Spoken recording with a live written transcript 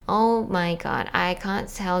Oh my God, I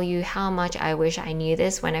can't tell you how much I wish I knew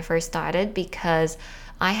this when I first started because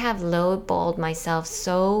I have lowballed myself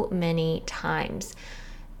so many times.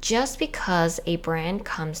 Just because a brand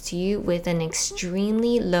comes to you with an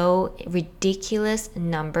extremely low, ridiculous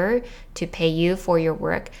number to pay you for your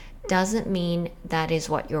work doesn't mean that is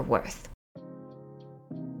what you're worth.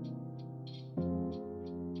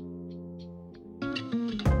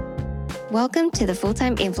 Welcome to the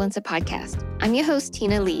Full-Time Influencer Podcast. I'm your host,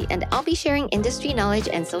 Tina Lee, and I'll be sharing industry knowledge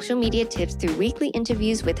and social media tips through weekly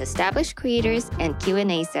interviews with established creators and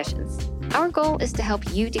Q&A sessions. Our goal is to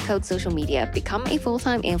help you decode social media, become a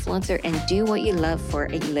full-time influencer, and do what you love for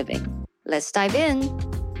a living. Let's dive in.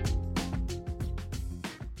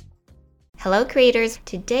 Hello creators!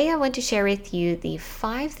 Today I want to share with you the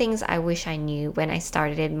 5 things I wish I knew when I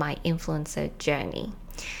started my influencer journey.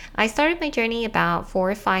 I started my journey about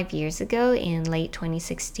 4 or 5 years ago in late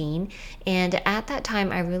 2016, and at that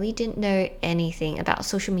time I really didn't know anything about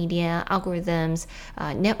social media, algorithms,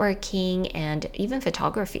 networking, and even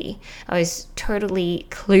photography. I was totally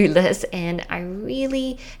clueless, and I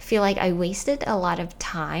really feel like I wasted a lot of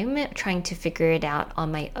time trying to figure it out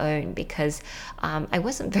on my own because I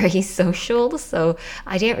wasn't very social, so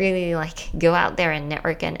I didn't really go out there and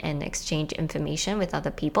network and exchange information with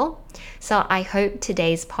other people. So I hope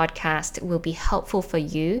today's podcast will be helpful for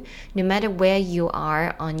you no matter where you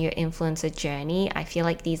are on your influencer journey. I feel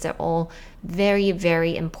like these are all very,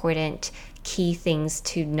 very important key things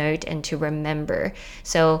to note and to remember.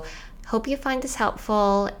 So hope you find this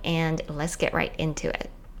helpful, and let's get right into it.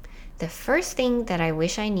 The first thing that I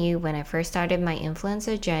wish I knew when I first started my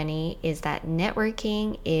influencer journey is that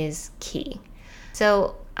networking is key.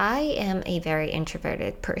 So I am a very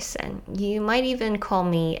introverted person. You might even call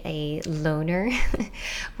me a loner.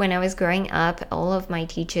 When I was growing up, all of my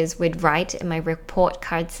teachers would write in my report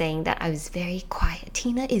card saying that I was very quiet.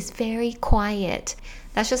 Tina is very quiet.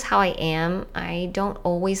 That's just how I am. I don't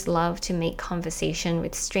always love to make conversation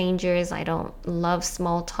with strangers. I don't love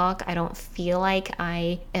small talk. I don't feel like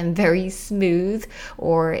I am very smooth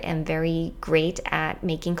or am very great at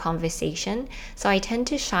making conversation. So I tend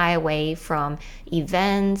to shy away from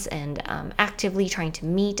events and actively trying to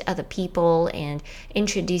meet other people and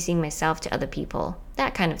introducing myself to other people,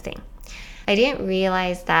 that kind of thing. I didn't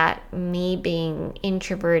realize that me being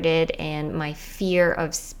introverted and my fear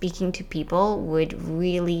of speaking to people would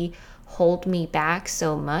really hold me back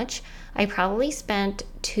so much. I probably spent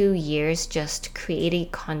 2 years just creating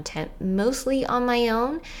content mostly on my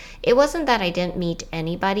own. It wasn't that I didn't meet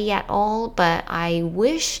anybody at all, but I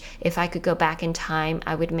wish if I could go back in time,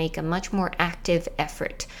 I would make a much more active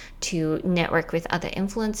effort to network with other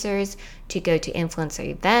influencers, to go to influencer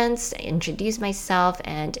events, introduce myself,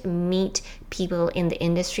 and meet people in the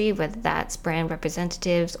industry, whether that's brand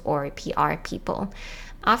representatives or PR people.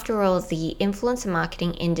 After all, the influencer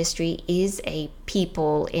marketing industry is a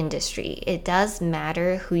people industry. It does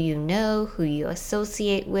matter who you know, who you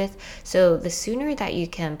associate with. So the sooner that you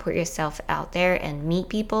can put yourself out there and meet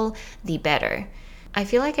people, the better. I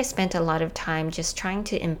feel like I spent a lot of time just trying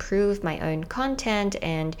to improve my own content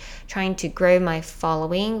and trying to grow my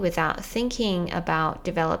following without thinking about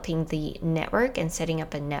developing the network and setting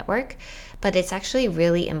up a network. But it's actually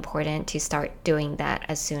really important to start doing that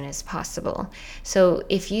as soon as possible. So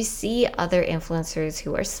if you see other influencers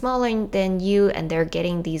who are smaller than you and they're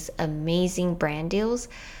getting these amazing brand deals,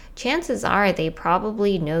 chances are they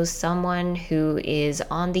probably know someone who is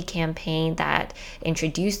on the campaign that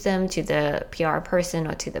introduced them to the PR person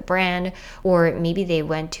or to the brand, or maybe they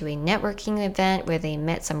went to a networking event where they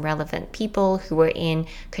met some relevant people who were in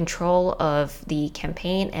control of the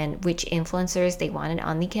campaign and which influencers they wanted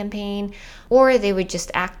on the campaign, or they were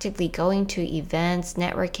just actively going to events,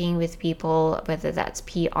 networking with people, whether that's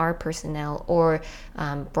PR personnel or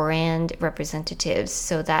brand representatives,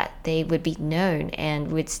 so that they would be known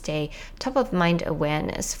and would stay top of mind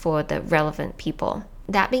awareness for the relevant people.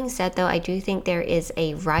 That being said, though, I do think there is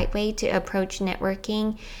a right way to approach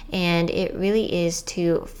networking, and it really is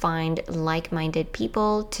to find like-minded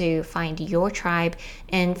people, to find your tribe,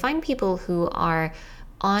 and find people who are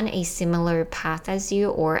on a similar path as you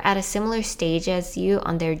or at a similar stage as you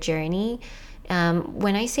on their journey.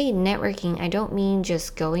 When I say networking, I don't mean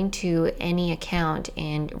just going to any account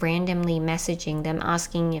and randomly messaging them,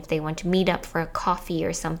 asking if they want to meet up for a coffee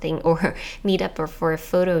or something, or meet up or for a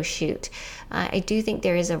photo shoot. I do think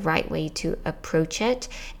there is a right way to approach it,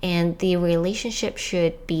 and the relationship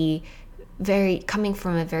should be coming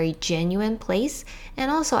from a very genuine place, and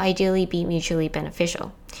also ideally be mutually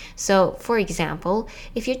beneficial. So for example,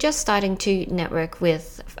 if you're just starting to network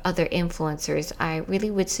with other influencers, I really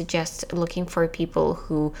would suggest looking for people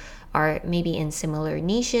who are maybe in similar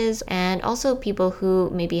niches, and also people who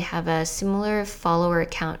maybe have a similar follower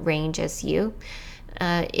count range as you.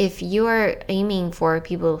 If you are aiming for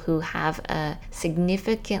people who have a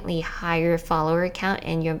significantly higher follower count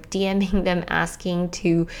and you're DMing them asking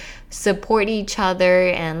to support each other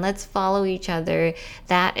and let's follow each other,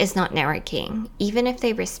 that is not networking. Even if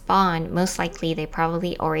they respond, most likely they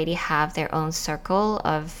probably already have their own circle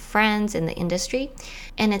of friends in the industry,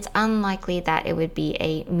 and it's unlikely that it would be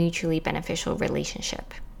a mutually beneficial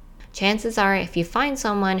relationship. Chances are, if you find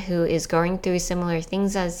someone who is going through similar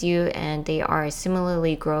things as you and they are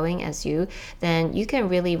similarly growing as you, then you can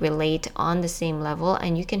really relate on the same level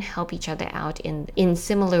and you can help each other out in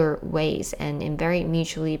similar ways and in very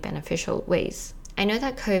mutually beneficial ways. I know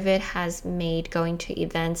that COVID has made going to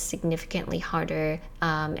events significantly harder,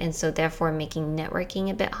 and so therefore making networking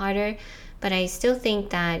a bit harder. But I still think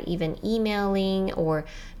that even emailing or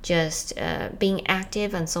just being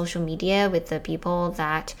active on social media with the people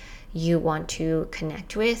that you want to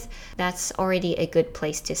connect with, that's already a good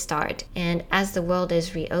place to start. And as the world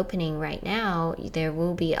is reopening right now, there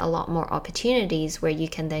will be a lot more opportunities where you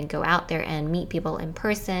can then go out there and meet people in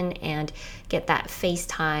person and get that face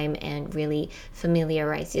time and really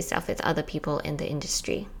familiarize yourself with other people in the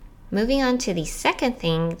industry. Moving on to the second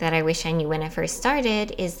thing that I wish I knew when I first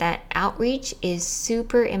started is that outreach is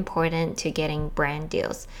super important to getting brand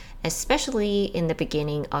deals, especially in the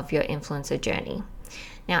beginning of your influencer journey.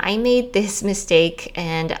 Now, I made this mistake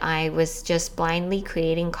and I was just blindly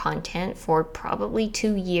creating content for probably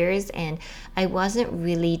 2 years, and I wasn't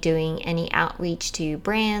really doing any outreach to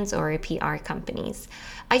brands or PR companies.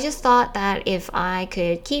 I just thought that if I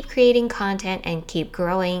could keep creating content and keep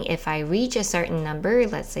growing, if I reach a certain number,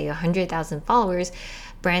 let's say 100,000 followers,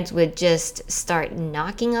 brands would just start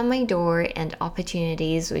knocking on my door and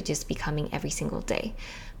opportunities would just be coming every single day.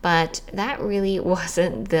 But that really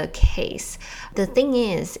wasn't the case. The thing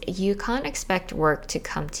is, you can't expect work to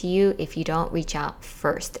come to you if you don't reach out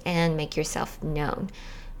first and make yourself known.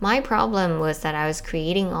 My problem was that I was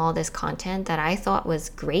creating all this content that I thought was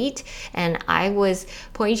great, and I was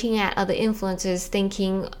pointing at other influencers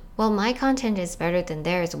thinking, well, my content is better than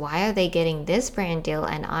theirs. Why are they getting this brand deal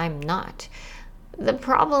and I'm not? The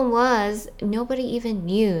problem was nobody even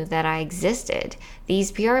knew that I existed.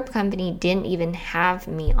 These PR company didn't even have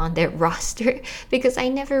me on their roster because I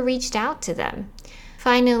never reached out to them.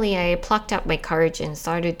 Finally, I plucked up my courage and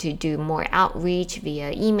started to do more outreach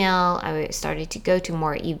via email. I started to go to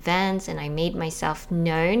more events and I made myself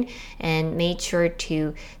known and made sure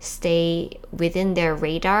to stay within their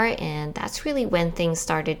radar. And that's really when things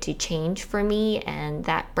started to change for me and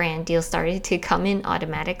that brand deal started to come in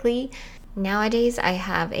automatically. Nowadays, I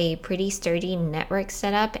have a pretty sturdy network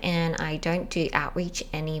set up and I don't do outreach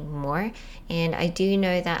anymore. And I do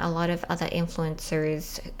know that a lot of other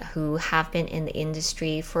influencers who have been in the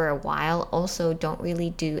industry for a while also don't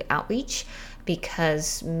really do outreach,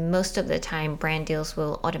 because most of the time brand deals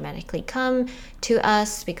will automatically come to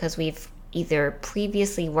us because we've either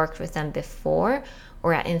previously worked with them before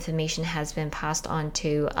or our information has been passed on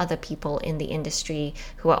to other people in the industry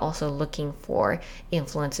who are also looking for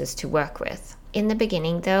influencers to work with. In the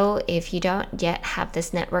beginning, though, if you don't yet have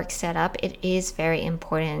this network set up, it is very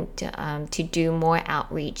important to do more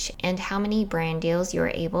outreach. And how many brand deals you're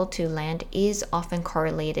able to land is often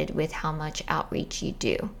correlated with how much outreach you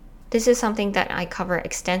do. This is something that I cover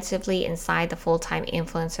extensively inside the Full-Time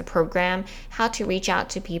Influencer program, how to reach out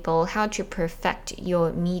to people, how to perfect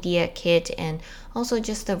your media kit, and also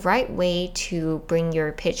just the right way to bring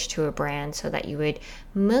your pitch to a brand so that you would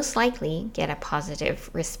most likely get a positive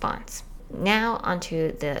response. Now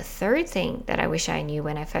onto the third thing that I wish I knew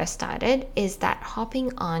when I first started is that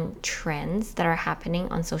hopping on trends that are happening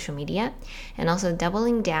on social media and also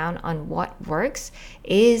doubling down on what works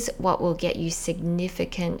is what will get you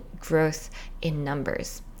significant growth in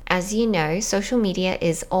numbers. As you know, social media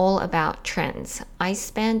is all about trends. I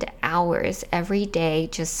spend hours every day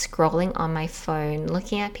just scrolling on my phone,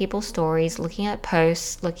 looking at people's stories, looking at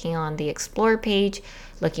posts, looking on the Explore page,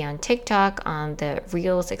 looking on TikTok on the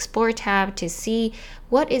Reels Explore tab to see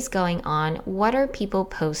what is going on, what are people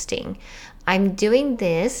posting. I'm doing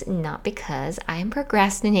this not because I'm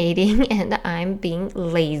procrastinating and I'm being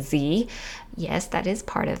lazy. Yes, that is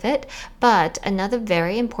part of it. But another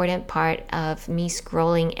very important part of me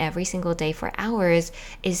scrolling every single day for hours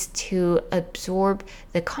is to absorb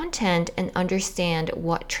the content and understand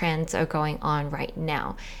what trends are going on right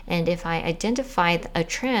now. And if I identify a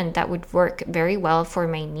trend that would work very well for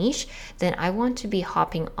my niche, then I want to be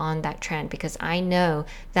hopping on that trend because I know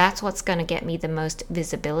that's what's going to get me the most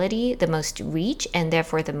visibility, the most reach, and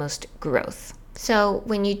therefore the most growth. So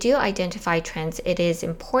when you do identify trends, it is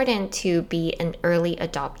important to be an early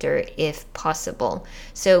adopter if possible.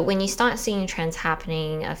 So when you start seeing trends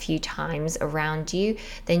happening a few times around you,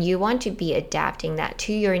 then you want to be adapting that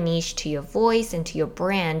to your niche, to your voice, and to your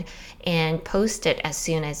brand, and post it as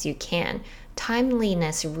soon as you can.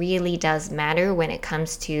 Timeliness really does matter when it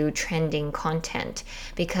comes to trending content,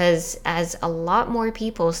 because as a lot more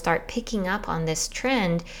people start picking up on this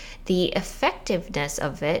trend, the effectiveness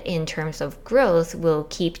of it in terms of growth will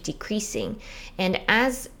keep decreasing. And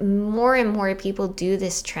as more and more people do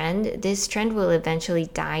this trend will eventually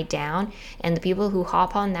die down. And the people who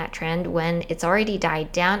hop on that trend when it's already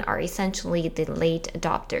died down are essentially the late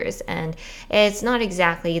adopters. And it's not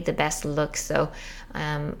exactly the best look. So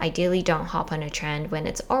ideally, don't hop on a trend when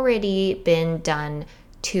it's already been done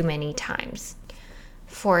too many times.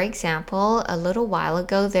 For example, a little while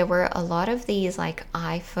ago, there were a lot of these like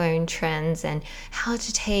iPhone trends and how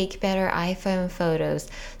to take better iPhone photos.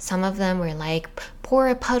 Some of them were like pour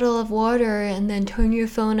a puddle of water and then turn your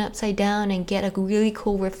phone upside down and get a really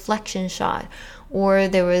cool reflection shot. Or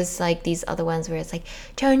there was like these other ones where it's like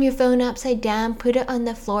turn your phone upside down, put it on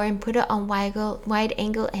the floor and put it on wide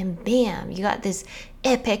angle and bam, you got this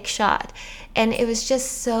epic shot. And it was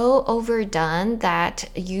just so overdone that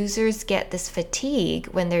users get this fatigue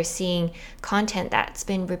when they're seeing content that's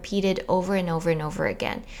been repeated over and over and over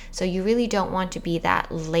again. So you really don't want to be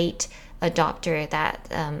that late adopter, that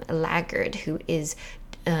laggard who is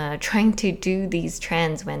trying to do these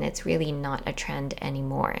trends when it's really not a trend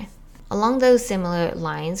anymore. Along those similar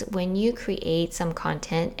lines, when you create some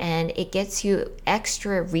content and it gets you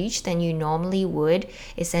extra reach than you normally would,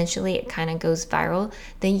 essentially it kind of goes viral,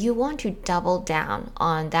 then you want to double down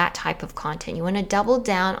on that type of content. You want to double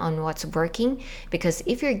down on what's working, because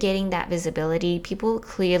if you're getting that visibility, people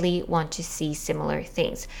clearly want to see similar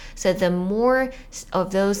things. So the more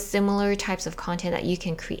of those similar types of content that you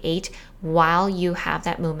can create while you have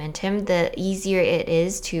that momentum, the easier it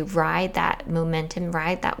is to ride that momentum,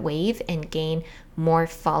 ride that wave, and gain more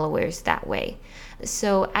followers that way.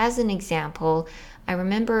 So as an example, I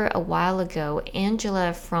remember a while ago,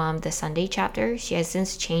 Angela from the Sunday chapter, she has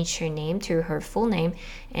since changed her name to her full name,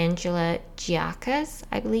 Angela Giacas,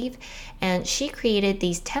 I believe, and she created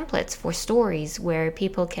these templates for stories where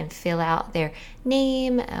people can fill out their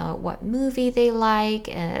name, what movie they like,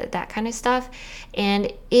 that kind of stuff.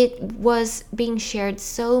 And it was being shared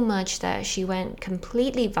so much that she went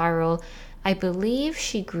completely viral. I believe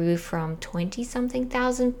she grew from 20 something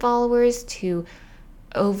thousand followers to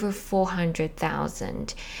over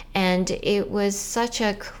 400,000. And it was such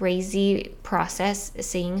a crazy process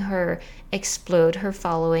seeing her explode her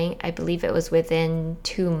following. I believe it was within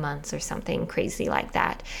 2 months or something crazy like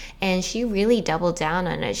that. And she really doubled down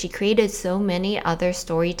on it. She created so many other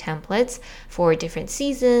story templates for different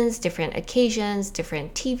seasons, different occasions,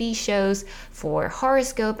 different TV shows, for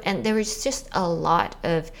horoscope, and there was just a lot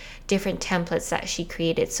of different templates that she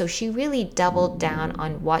created. So she really doubled down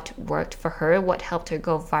on what worked for her, what helped her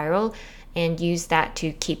go viral, and used that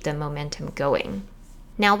to keep the momentum going.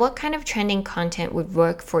 Now, what kind of trending content would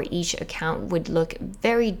work for each account would look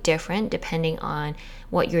very different depending on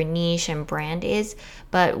what your niche and brand is.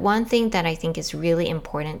 But one thing that I think is really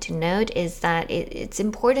important to note is that it's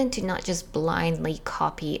important to not just blindly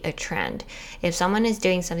copy a trend. If someone is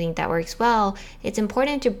doing something that works well, it's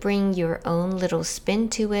important to bring your own little spin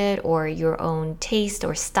to it, or your own taste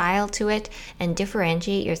or style to it, and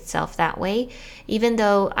differentiate yourself that way. Even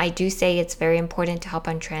though I do say it's very important to hop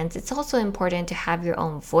on trends, it's also important to have your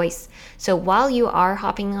own voice. So while you are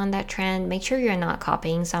hopping on that trend, make sure you're not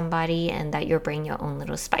copying somebody and that you're bringing your own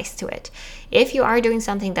little spice to it. If you are doing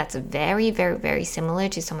something that's very, very, very similar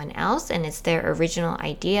to someone else and it's their original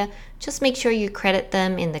idea, just make sure you credit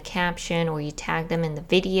them in the caption or you tag them in the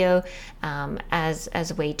video as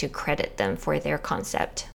a way to credit them for their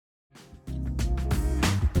concept.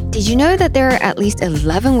 Did you know that there are at least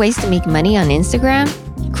 11 ways to make money on Instagram?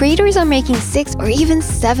 Creators are making 6 or even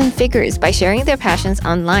 7 figures by sharing their passions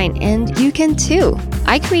online, and you can too.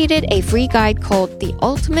 I created a free guide called the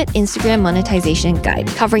Ultimate Instagram Monetization Guide,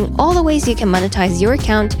 covering all the ways you can monetize your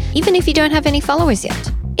account even if you don't have any followers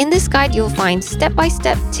yet. In this guide, you'll find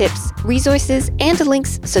step-by-step tips, resources, and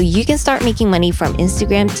links so you can start making money from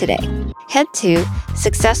Instagram today. Head to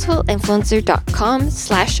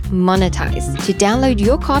successfulinfluencer.com/monetize to download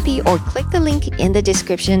your copy or click the link in the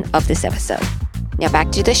description of this episode. Now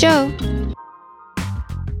back to the show.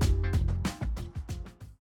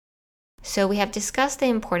 So we have discussed the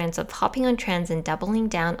importance of hopping on trends and doubling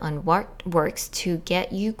down on what works to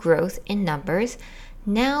get you growth in numbers.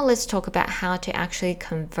 Now let's talk about how to actually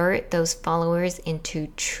convert those followers into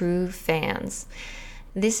true fans.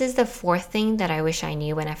 This is the fourth thing that I wish I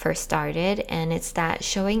knew when I first started, and it's that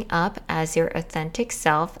showing up as your authentic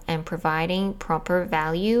self and providing proper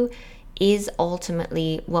value is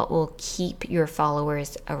ultimately what will keep your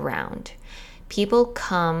followers around. People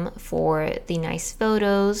come for the nice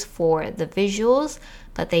photos, for the visuals,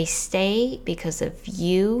 but they stay because of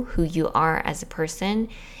you, who you are as a person,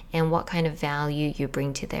 and what kind of value you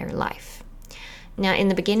bring to their life. Now, in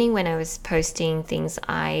the beginning, when I was posting things,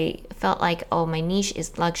 I felt like, oh, my niche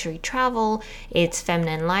is luxury travel, it's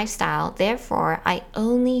feminine lifestyle. Therefore, I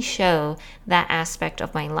only show that aspect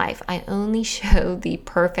of my life. I only show the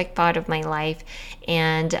perfect part of my life.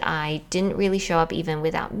 And I didn't really show up even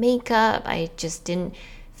without makeup. I just didn't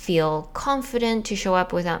feel confident to show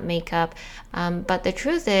up without makeup. But the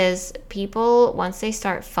truth is, people, once they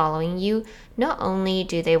start following you, not only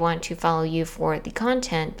do they want to follow you for the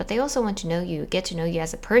content, but they also want to know you, get to know you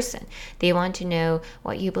as a person. They want to know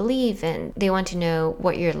what you believe in. They want to know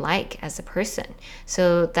what you're like as a person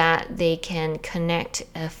so that they can connect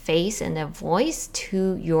a face and a voice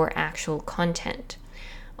to your actual content.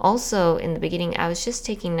 Also, in the beginning, I was just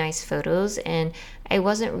taking nice photos and I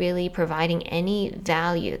wasn't really providing any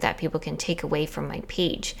value that people can take away from my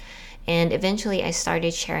page. And eventually I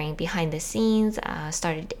started sharing behind the scenes,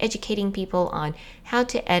 started educating people on how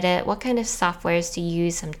to edit, what kind of softwares to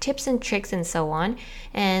use, some tips and tricks and so on.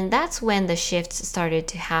 And that's when the shifts started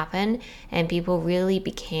to happen and people really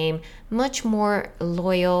became much more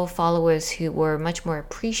loyal followers who were much more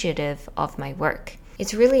appreciative of my work.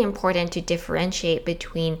 It's really important to differentiate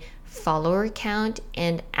between follower count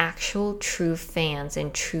and actual true fans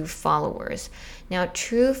and true followers. Now,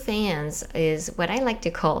 true fans is what I like to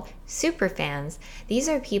call super fans. These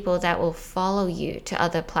are people that will follow you to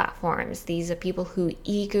other platforms. These are people who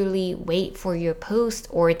eagerly wait for your post,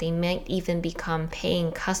 or they might even become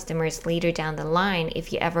paying customers later down the line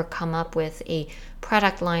if you ever come up with a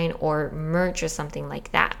product line or merch or something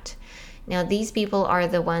like that. Now, these people are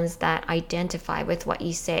the ones that identify with what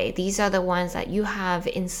you say. These are the ones that you have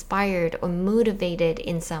inspired or motivated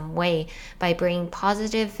in some way by bringing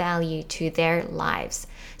positive value to their lives.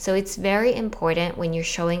 So it's very important when you're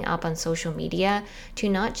showing up on social media to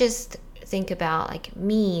not just think about like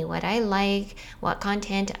me, what I like, what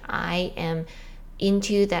content I am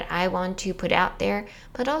into that I want to put out there,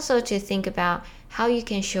 but also to think about how you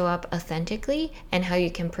can show up authentically and how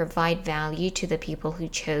you can provide value to the people who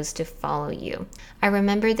chose to follow you. I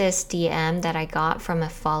remember this DM that I got from a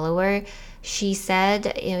follower. She said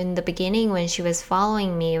in the beginning when she was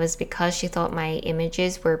following me, it was because she thought my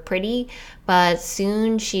images were pretty, but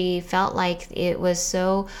soon she felt like it was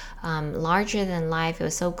so larger than life, it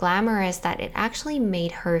was so glamorous that it actually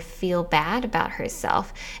made her feel bad about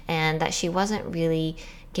herself and that she wasn't really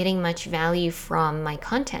getting much value from my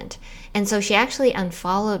content. And so she actually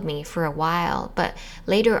unfollowed me for a while, but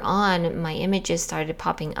later on my images started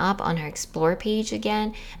popping up on her explore page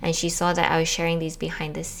again, and she saw that I was sharing these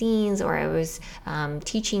behind the scenes, or I was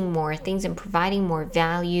teaching more things and providing more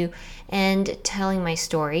value and telling my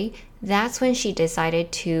story. That's when she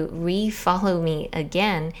decided to re-follow me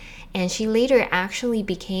again, and she later actually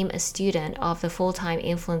became a student of the full-time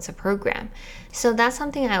influencer program. So that's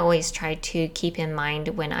something I always try to keep in mind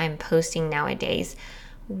when I'm posting nowadays.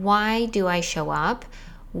 Why do I show up?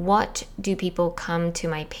 What do people come to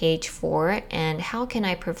my page for? And how can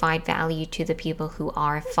I provide value to the people who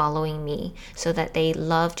are following me so that they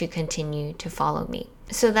love to continue to follow me?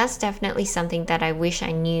 So that's definitely something that I wish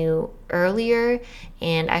I knew earlier,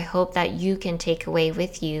 and I hope that you can take away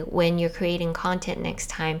with you when you're creating content next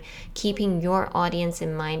time, keeping your audience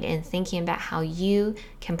in mind and thinking about how you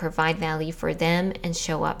can provide value for them and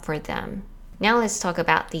show up for them. Now let's talk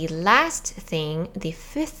about the last thing, the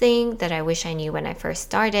fifth thing that I wish I knew when I first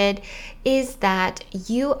started, is that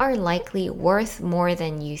you are likely worth more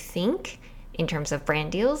than you think in terms of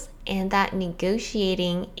brand deals, and that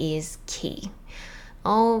negotiating is key.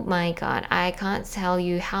 Oh my God, I can't tell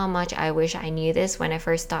you how much I wish I knew this when I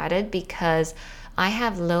first started, because I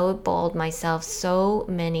have lowballed myself so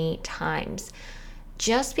many times.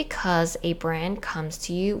 Just because a brand comes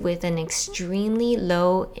to you with an extremely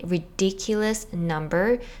low, ridiculous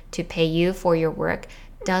number to pay you for your work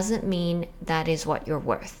doesn't mean that is what you're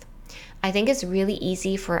worth. I think it's really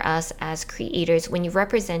easy for us as creators, when you're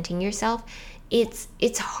representing yourself,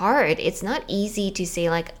 it's hard. It's not easy to say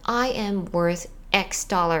like, I am worth X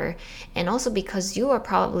dollar. And also because you are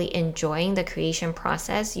probably enjoying the creation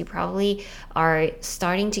process, you probably are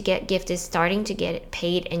starting to get gifted, starting to get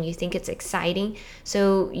paid, and you think it's exciting.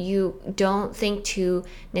 So you don't think to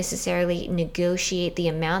necessarily negotiate the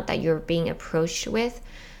amount that you're being approached with.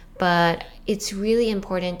 But it's really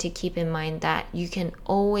important to keep in mind that you can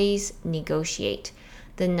always negotiate.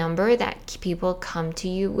 the number that people come to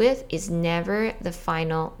you with is never the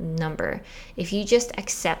final number. If you just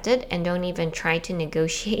accept it and don't even try to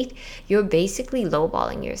negotiate, you're basically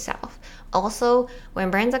lowballing yourself. Also,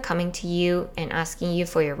 when brands are coming to you and asking you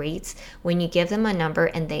for your rates, when you give them a number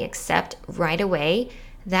and they accept right away,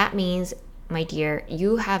 that means, my dear,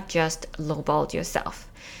 you have just lowballed yourself.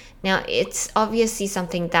 Now, it's obviously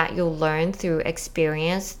something that you'll learn through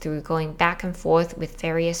experience, through going back and forth with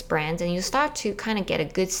various brands, and you start to kind of get a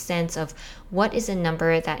good sense of what is a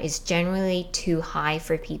number that is generally too high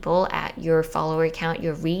for people at your follower count,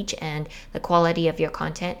 your reach, and the quality of your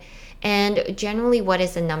content. And generally, what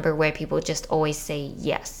is a number where people just always say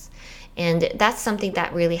yes. And that's something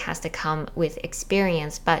that really has to come with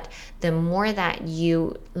experience. But the more that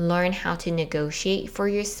you learn how to negotiate for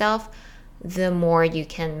yourself, the more you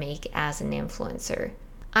can make as an influencer.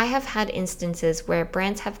 I have had instances where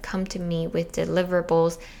brands have come to me with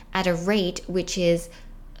deliverables at a rate which is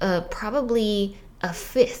probably a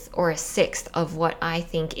fifth or a sixth of what I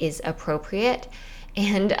think is appropriate.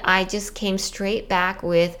 And I just came straight back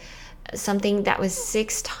with something that was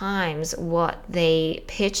 6 times what they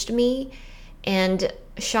pitched me, and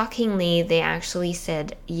shockingly they actually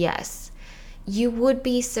said yes. You would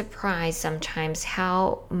be surprised sometimes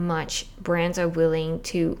how much brands are willing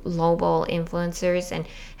to lowball influencers and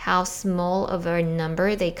how small of a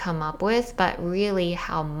number they come up with, but really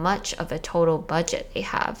how much of a total budget they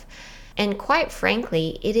have. And quite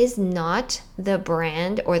frankly, it is not the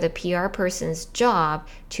brand or the PR person's job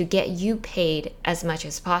to get you paid as much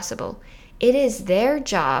as possible. It is their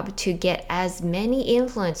job to get as many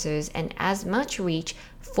influencers and as much reach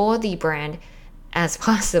for the brand as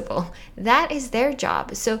possible. That is their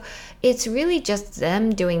job. So it's really just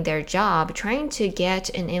them doing their job, trying to get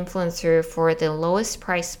an influencer for the lowest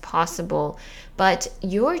price possible. But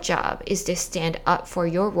your job is to stand up for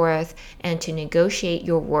your worth and to negotiate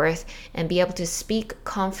your worth and be able to speak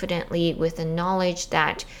confidently with the knowledge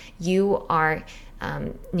that you are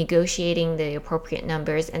negotiating the appropriate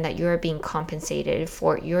numbers and that you're being compensated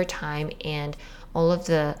for your time and all of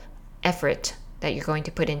the effort that you're going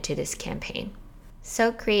to put into this campaign.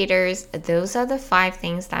 So creators, those are the 5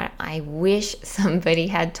 things that I wish somebody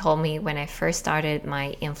had told me when I first started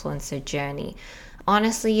my influencer journey.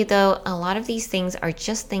 Honestly though, a lot of these things are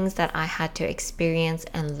just things that I had to experience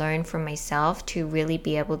and learn for myself to really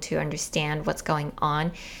be able to understand what's going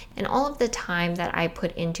on. And all of the time that I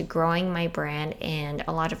put into growing my brand and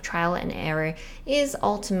a lot of trial and error is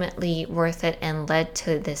ultimately worth it and led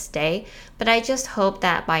to this day. But I just hope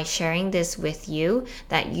that by sharing this with you,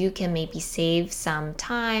 that you can maybe save some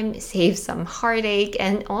time, save some heartache,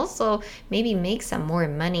 and also maybe make some more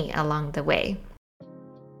money along the way.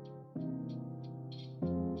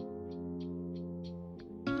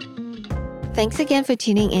 Thanks again for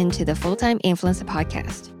tuning in to the Full-Time Influencer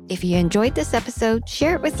Podcast. If you enjoyed this episode,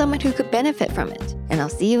 share it with someone who could benefit from it. And I'll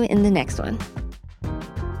see you in the next one.